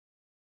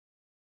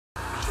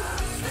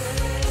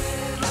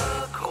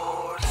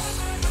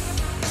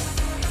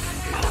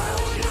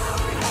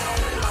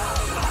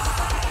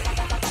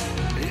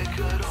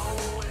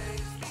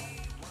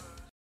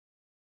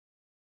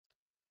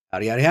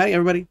Howdy, howdy, howdy,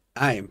 everybody.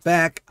 I am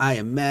back. I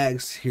am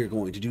MagZ, here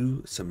going to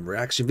do some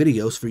reaction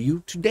videos for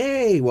you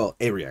today. Well,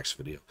 a reaction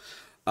video.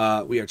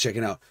 We are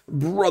checking out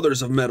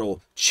Brothers of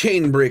Metal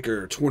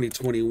Chainbreaker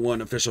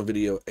 2021 official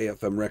video,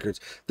 AFM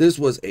Records. This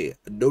was a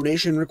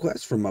donation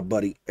request from my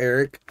buddy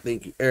Eric.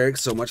 Thank you, Eric,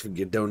 so much for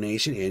your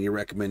donation and your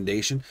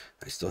recommendation.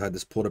 I still had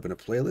this pulled up in a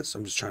playlist, so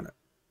I'm just trying to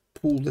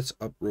pull this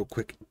up real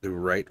quick the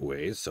right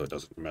way so it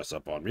doesn't mess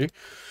up on me.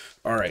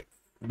 All right.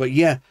 But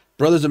yeah,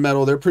 Brothers of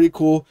Metal, they're pretty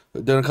cool.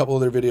 I've done a couple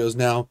of their videos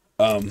now.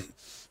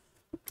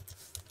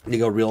 They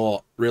go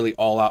really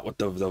all out with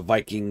the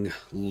Viking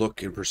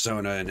look and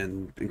persona and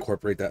then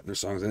incorporate that in their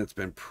songs. And it's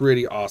been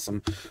pretty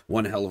awesome.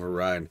 One hell of a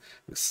ride. I'm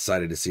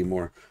excited to see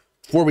more.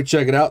 Before we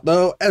check it out,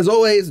 though, as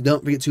always,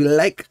 don't forget to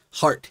like,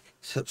 heart,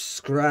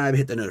 subscribe,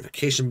 hit the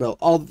notification bell,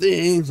 all the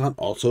things on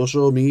all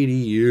social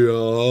medias.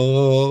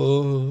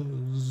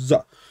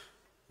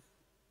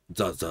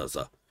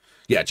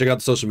 Yeah, check out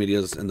the social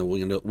medias and the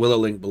Willow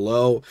link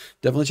below.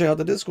 Definitely check out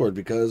the Discord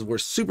because we're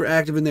super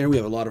active in there. We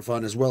have a lot of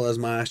fun, as well as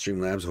my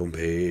Streamlabs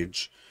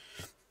homepage.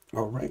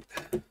 All right,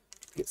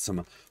 get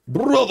some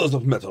Brothers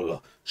of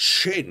Metal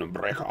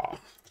Chainbreaker.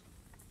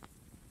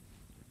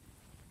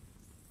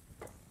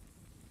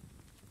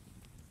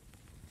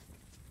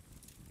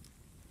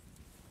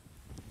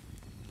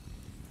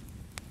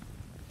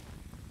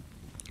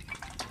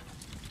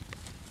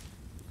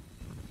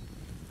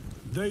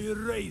 They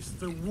raised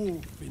the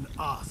wolf in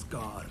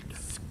Asgard,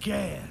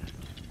 scared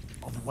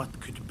of what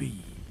could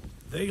be.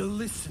 They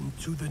listened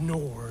to the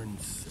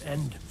Norns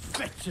and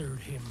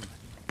fettered him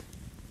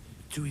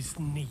to his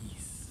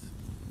knees.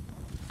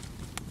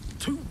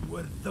 Two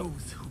were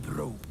those who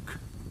broke.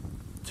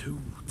 2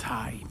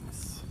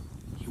 times.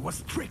 He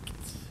was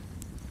tricked.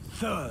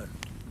 Third,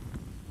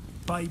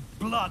 by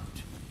blood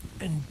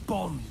and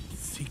bond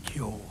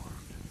secured.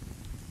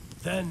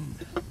 Then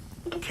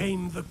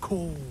came the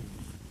cold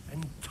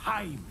and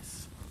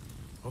times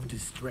of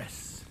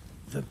distress.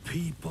 The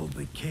people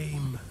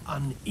became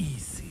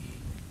uneasy.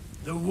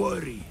 The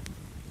worry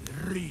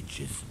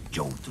reaches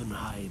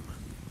Jotunheim,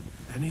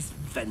 and his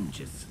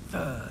vengeance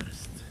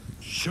thirst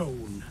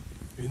shone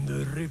in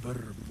the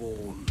river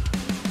born.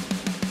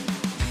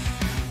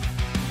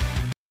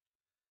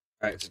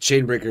 Alright, so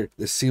Chainbreaker,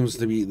 this seems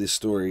to be the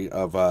story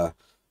of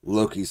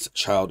Loki's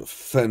child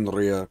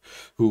Fenrir,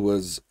 who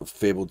was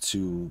fabled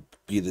to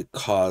be the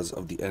cause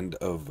of the end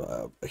of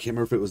I can't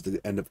remember if it was the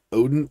end of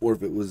Odin or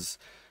if it was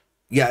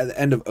the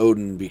end of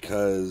Odin,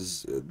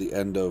 because the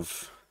end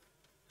of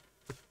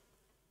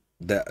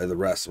that the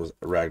rest was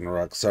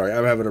Ragnarok. Sorry,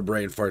 I'm having a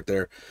brain fart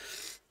there.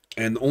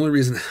 And the only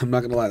reason, I'm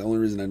not gonna lie, the only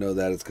reason I know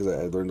that is because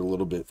I learned a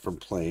little bit from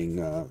playing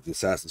the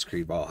Assassin's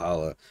Creed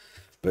Valhalla.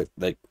 But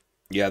like,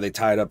 yeah, they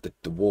tied up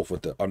the wolf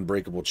with the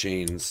unbreakable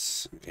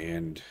chains,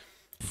 and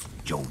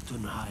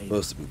Jotunheim,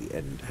 supposed to be the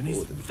end. And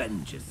his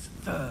vengeance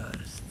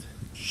thirst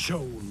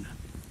shone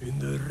in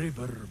the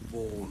river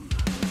born.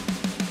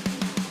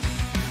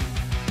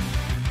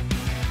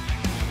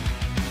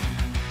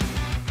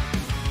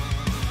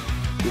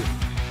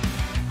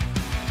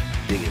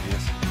 Dig it,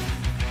 yes.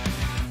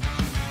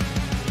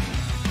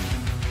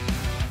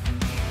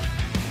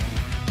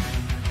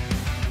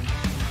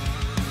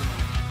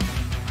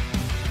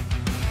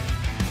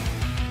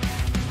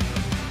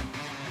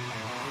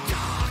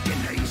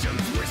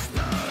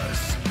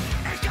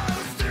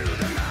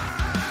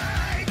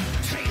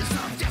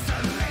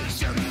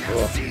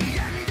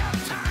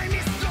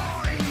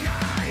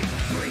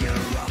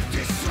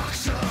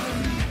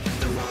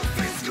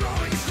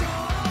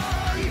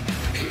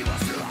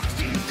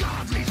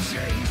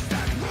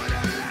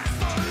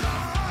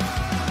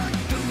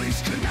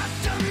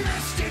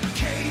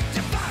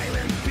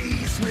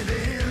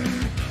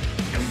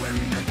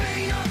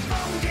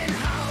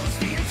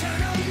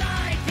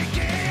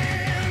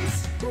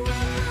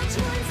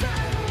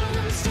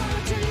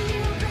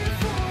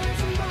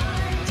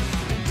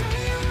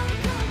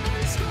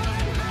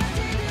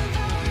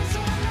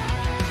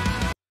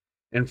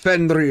 And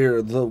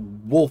Fenrir, the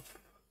wolf,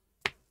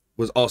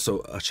 was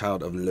also a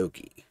child of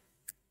Loki.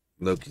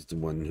 Loki's the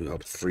one who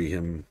helped free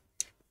him,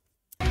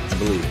 I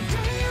believe.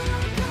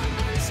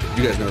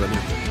 You guys know that,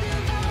 man.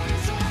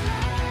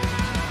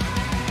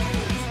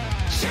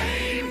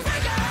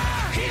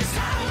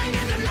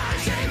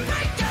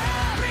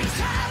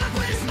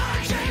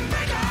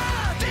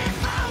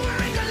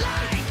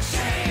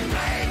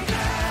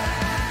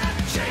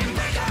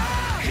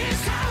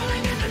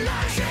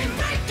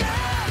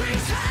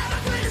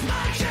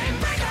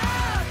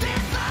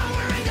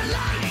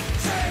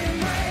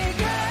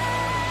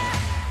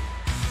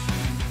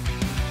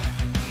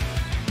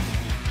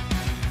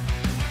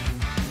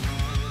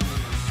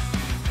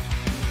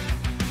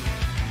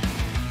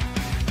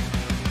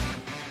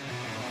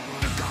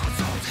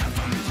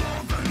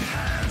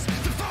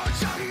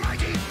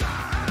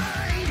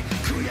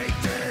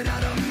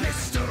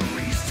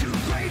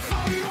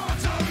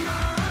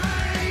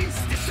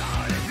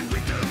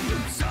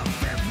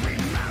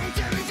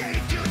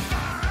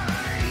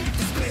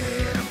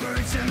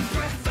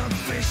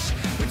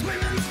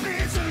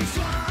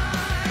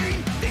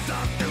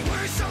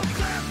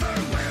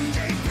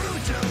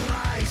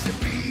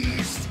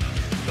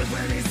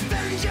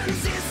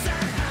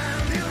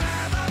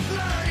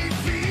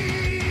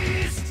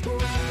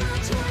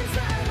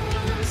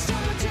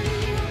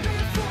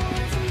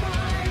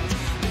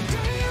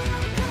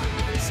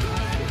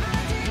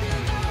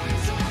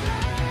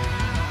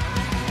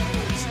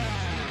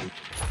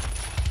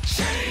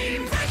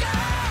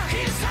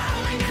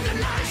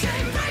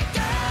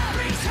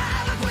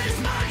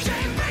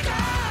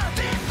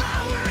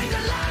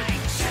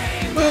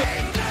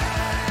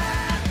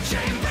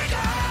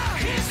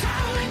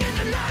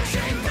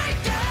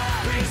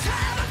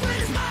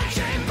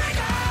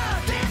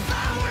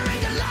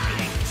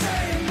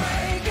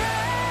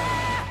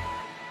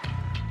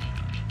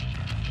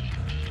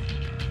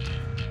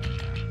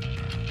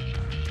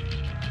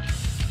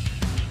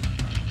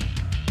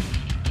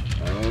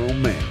 Oh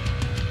man.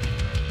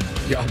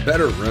 Y'all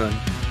better run.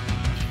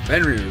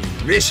 Fenrir is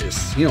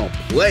vicious. He don't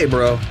play,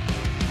 bro.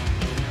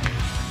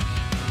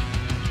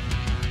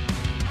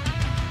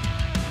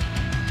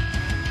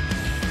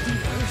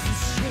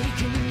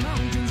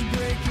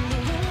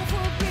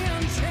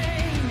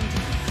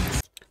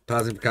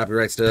 Pausing for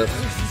copyright stuff.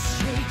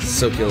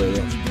 So killer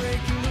though.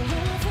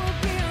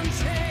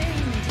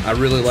 I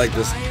really like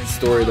this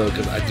story though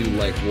because I do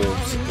like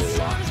wolves a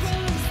lot.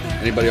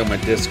 Anybody on my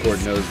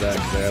Discord knows that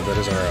because that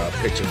is our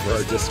picture for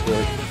our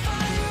Discord.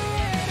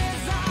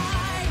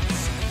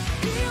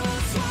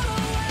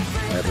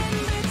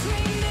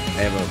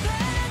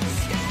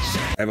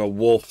 I have a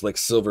wolf like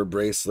silver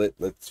bracelet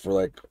that's for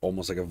like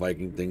almost like a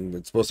Viking thing.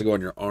 It's supposed to go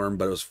on your arm,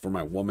 but it was for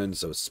my woman,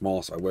 so it's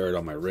small, so I wear it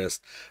on my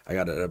wrist. I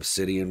got an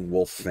obsidian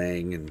wolf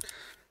fang, and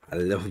I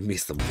love me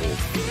some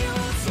wolf.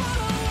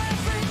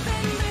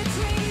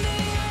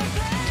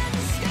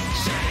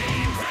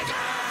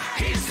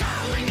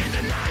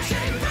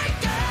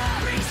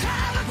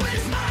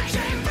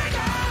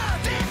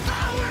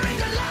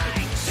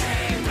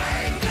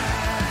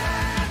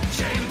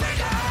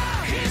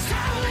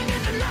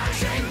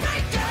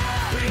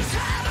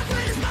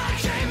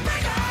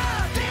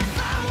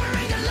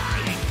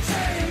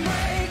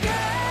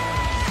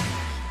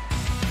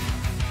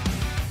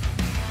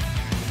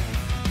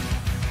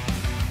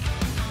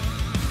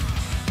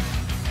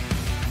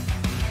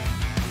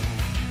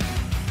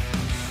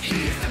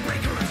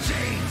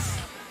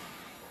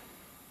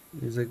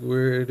 He's like,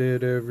 where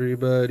did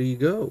everybody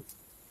go?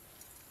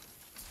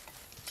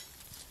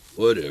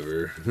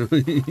 Whatever.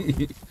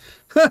 And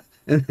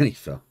then he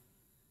fell.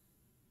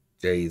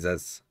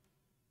 Jesus.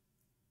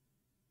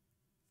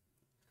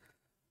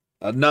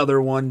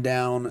 Another one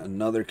down,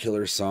 another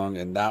killer song,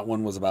 and that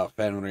one was about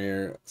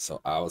Fenrir,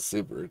 so I was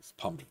super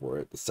pumped for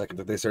it. The second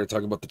that they started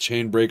talking about the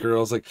chain breaker, I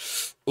was like,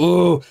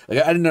 "Oh!"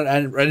 Like I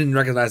didn't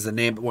recognize the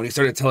name, but when he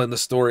started telling the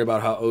story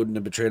about how Odin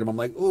had betrayed him, I'm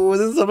like, "Oh,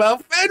 this is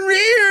about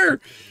Fenrir!"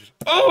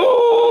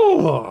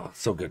 Oh,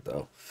 so good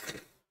though.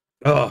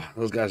 Oh,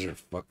 those guys are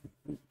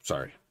fucking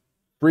sorry,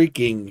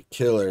 freaking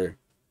killer.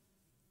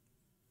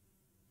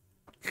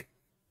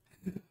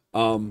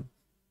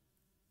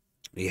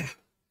 Yeah.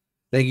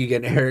 Thank you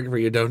again, Eric, for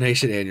your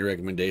donation and your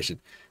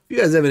recommendation. If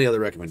you guys have any other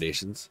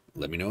recommendations,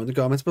 let me know in the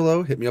comments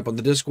below. Hit me up on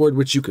the Discord,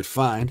 which you could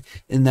find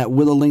in that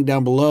Willow link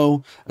down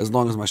below, as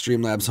long as my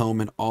Streamlabs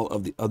home and all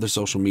of the other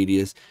social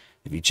medias.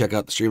 If you check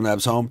out the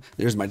Streamlabs home,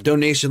 there's my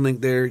donation link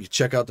there. You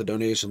check out the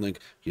donation link,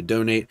 you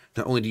donate.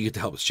 Not only do you get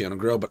to help this channel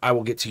grow, but I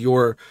will get to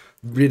your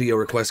video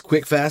request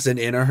quick, fast, and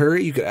in a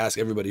hurry. You could ask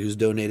everybody who's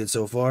donated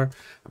so far.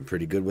 I'm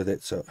pretty good with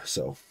it,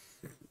 so.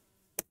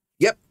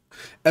 Yep.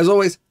 As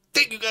always,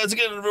 thank you guys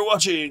again for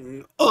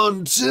watching.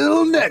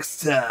 Until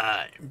next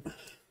time.